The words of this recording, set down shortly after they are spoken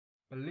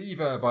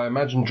Believer by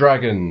Imagine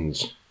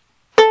Dragons.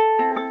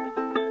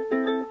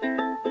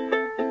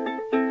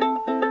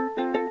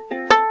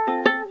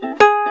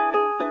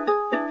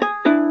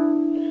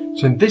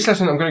 So in this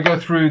lesson I'm going to go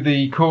through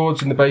the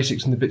chords and the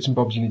basics and the bits and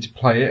bobs you need to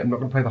play it. I'm not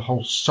going to play the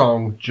whole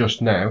song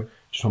just now.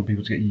 Just want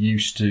people to get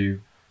used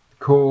to the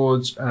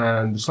chords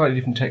and the slightly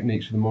different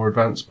techniques for the more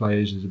advanced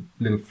players. There's a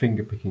little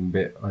finger picking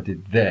bit I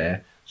did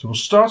there. So we'll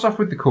start off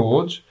with the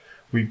chords.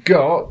 We've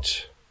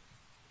got,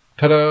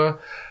 ta-da,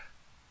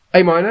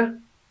 A minor,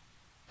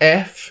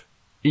 F,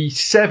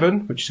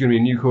 E7, which is going to be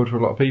a new chord for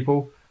a lot of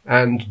people,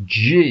 and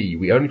G.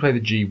 We only play the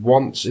G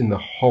once in the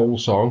whole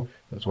song.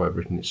 That's why I've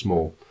written it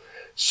small.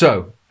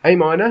 So, A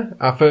minor,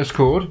 our first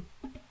chord.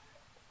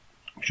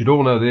 You should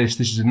all know this.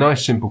 This is a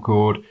nice simple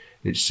chord.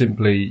 It's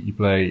simply you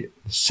play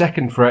the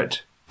second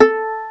fret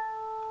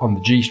on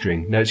the G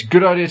string. Now it's a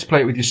good idea to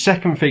play it with your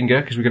second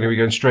finger because we're going to be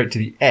going straight to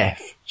the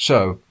F.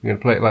 So, we're going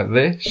to play it like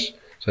this.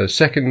 So,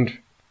 second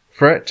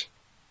fret,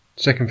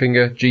 second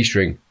finger, G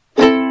string.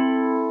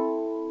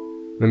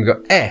 Then we've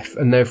got F,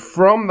 and now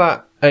from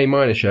that A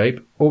minor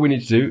shape, all we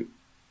need to do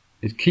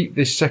is keep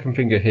this second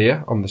finger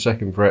here on the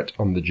second fret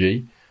on the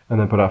G, and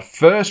then put our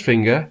first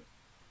finger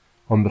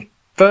on the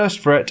first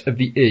fret of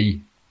the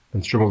E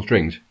and strum all the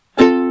strings.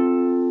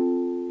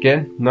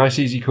 Again, nice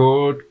easy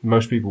chord.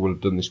 Most people will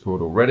have done this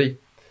chord already.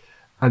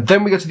 And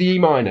then we go to the E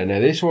minor.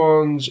 Now this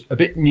one's a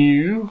bit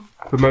new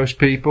for most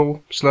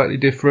people, slightly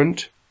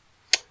different.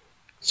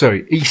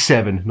 Sorry,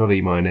 E7, not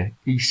E minor,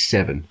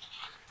 E7.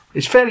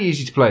 It's fairly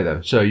easy to play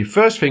though. So your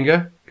first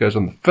finger goes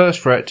on the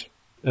first fret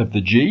of the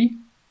G,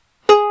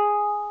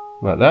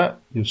 like that.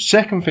 Your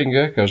second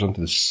finger goes onto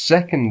the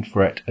second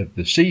fret of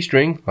the C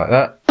string, like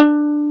that.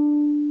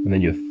 And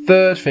then your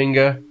third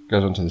finger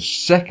goes onto the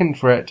second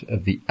fret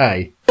of the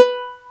A.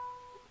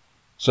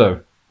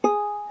 So,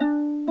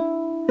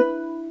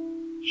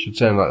 should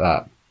sound like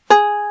that.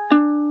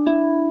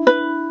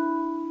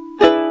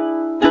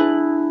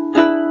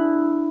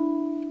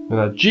 And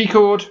that G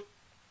chord,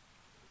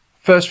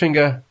 first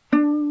finger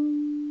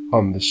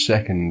on the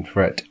second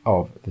fret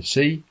of the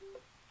C,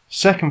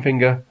 second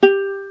finger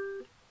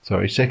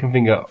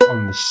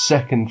on the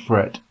second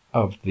fret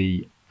of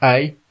the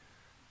A,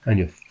 and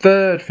your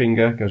third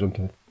finger goes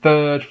onto the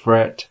third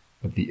fret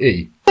of the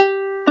E.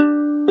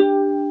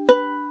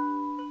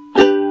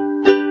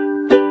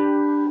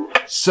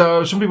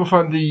 So some people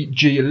find the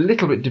G a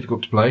little bit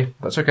difficult to play.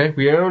 That's okay.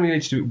 We only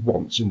need to do it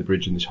once in the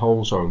bridge in this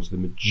whole song. So the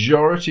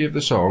majority of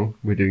the song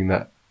we're doing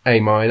that A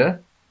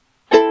minor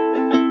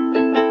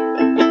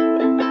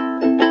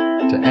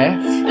to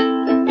F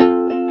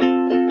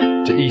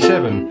to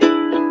E7,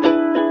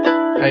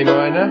 A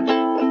minor,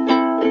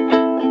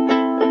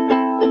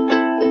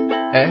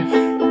 F,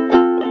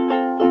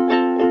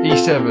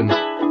 E7.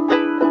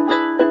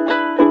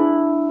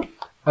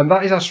 And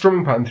that is our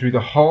strumming pattern through the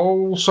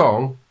whole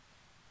song.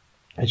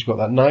 It's got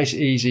that nice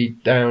easy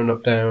down,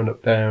 up, down,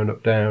 up, down,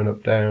 up, down,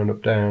 up, down,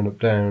 up, down, up,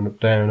 down, up,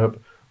 down, up.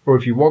 Or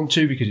if you want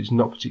to, because it's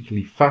not a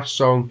particularly fast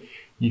song,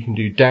 you can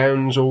do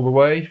downs all the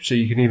way. So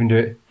you can even do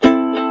it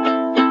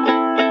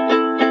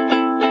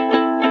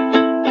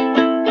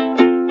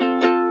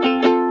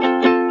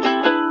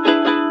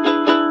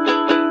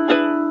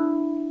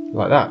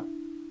like that.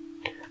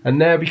 And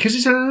now, because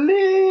it's a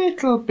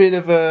little bit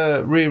of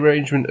a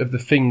rearrangement of the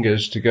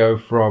fingers to go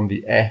from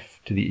the F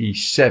to the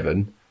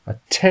E7, I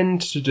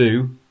tend to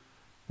do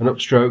an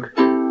upstroke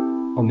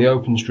on the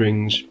open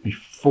strings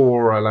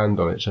before I land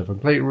on it. So if I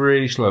play it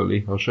really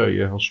slowly, I'll show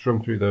you. I'll strum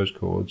through those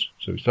chords.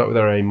 So we start with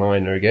our A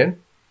minor again,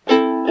 to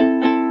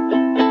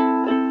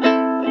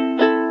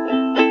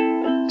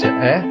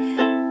F,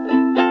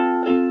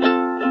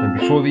 and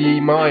before the E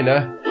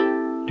minor,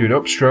 do an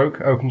upstroke,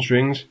 open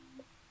strings,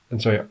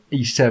 and so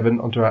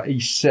E7 onto our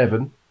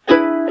E7. So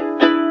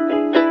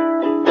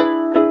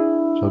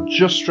I'll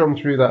just strum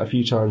through that a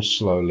few times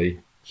slowly.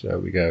 So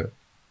we go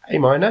A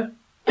minor,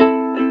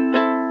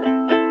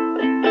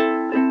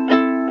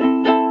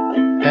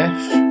 F,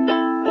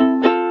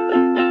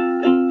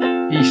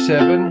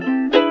 E7,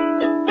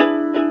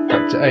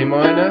 back to A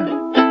minor,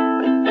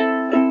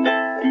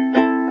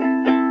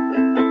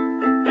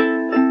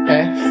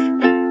 F,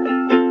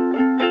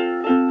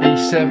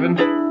 E7,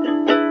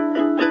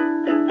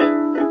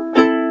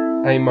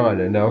 A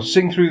minor. Now I'll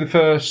sing through the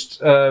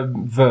first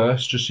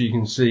verse just so you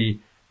can see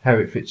how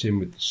it fits in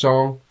with the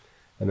song,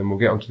 and then we'll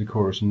get onto the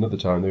chorus another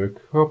time. There are a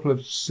couple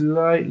of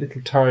slight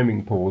little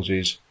timing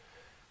pauses,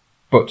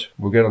 but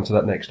we'll get onto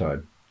that next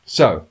time.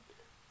 So,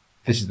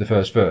 this is the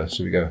first verse,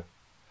 so we go.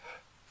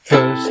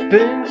 First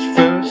things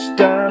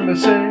first, I'ma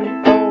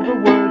say all the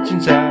words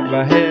inside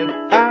my head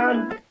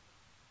and...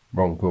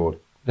 Wrong chord.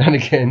 Then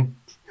again.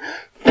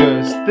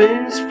 First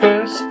things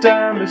first,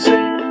 I'ma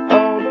say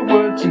all the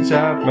words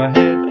inside my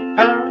head.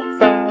 I'm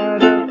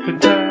fired up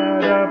and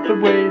tired of the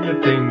way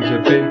that things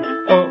have been.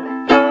 Oh,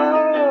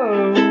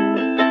 oh,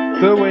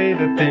 the way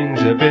that things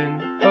have been.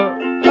 Oh,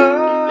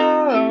 oh.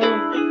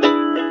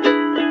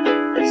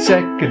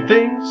 Second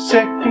thing,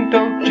 second,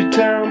 don't you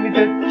tell me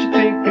that you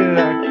think that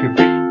I could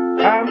be.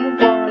 I'm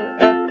the one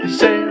at the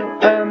sail,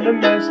 I'm the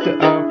master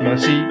of my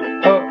sea.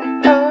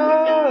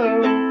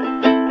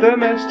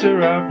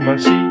 master of my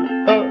C,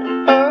 oh,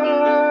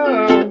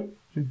 oh.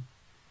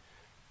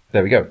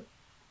 There we go.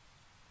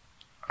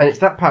 And it's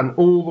that pattern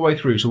all the way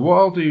through. So what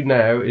I'll do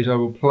now is I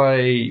will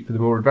play, for the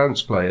more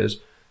advanced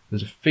players,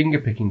 there's a finger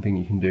picking thing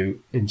you can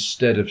do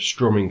instead of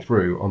strumming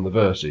through on the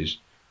verses.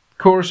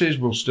 Choruses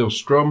will still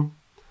strum,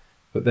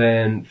 but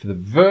then for the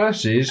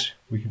verses,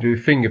 we can do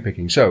finger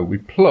picking. So we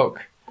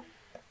pluck,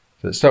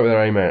 so let's start with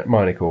our A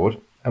minor chord,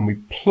 and we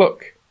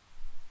pluck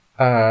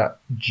our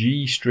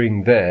G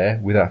string there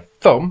with our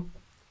thumb,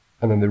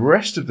 and then the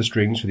rest of the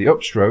strings for the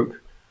upstroke,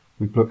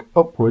 we pluck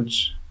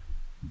upwards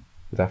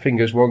with our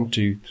fingers, 1,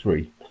 2,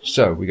 3.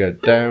 So we go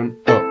down,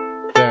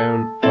 up,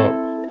 down,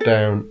 up,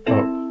 down,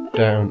 up,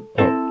 down,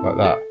 up, like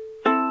that.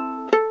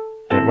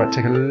 And it might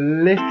take a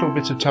little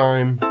bit of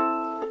time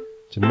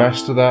to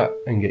master that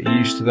and get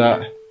used to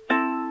that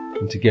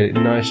and to get it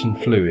nice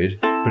and fluid,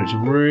 but it's a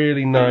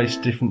really nice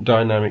different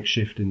dynamic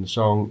shift in the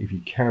song if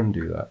you can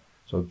do that.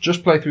 So I'll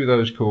just play through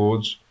those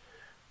chords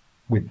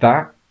with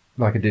that,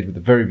 like I did with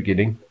the very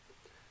beginning.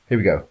 Here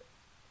we go.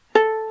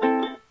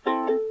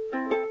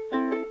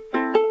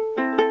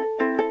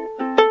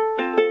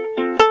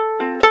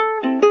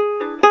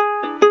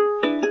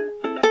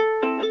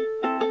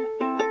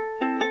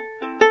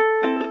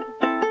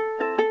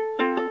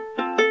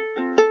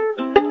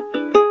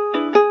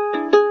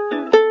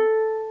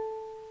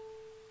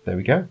 There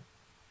we go.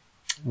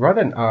 Right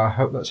then, I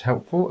hope that's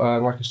helpful.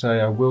 Like I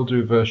say, I will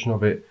do a version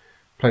of it,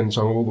 playing the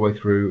song all the way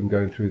through and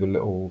going through the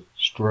little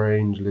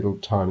strange little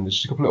timing. There's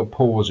just a couple little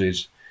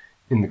pauses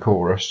in the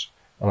chorus,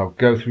 and I'll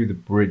go through the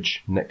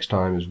bridge next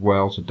time as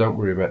well, so don't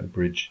worry about the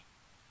bridge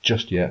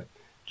just yet.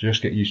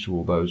 Just get used to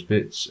all those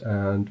bits,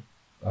 and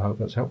I hope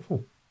that's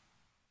helpful.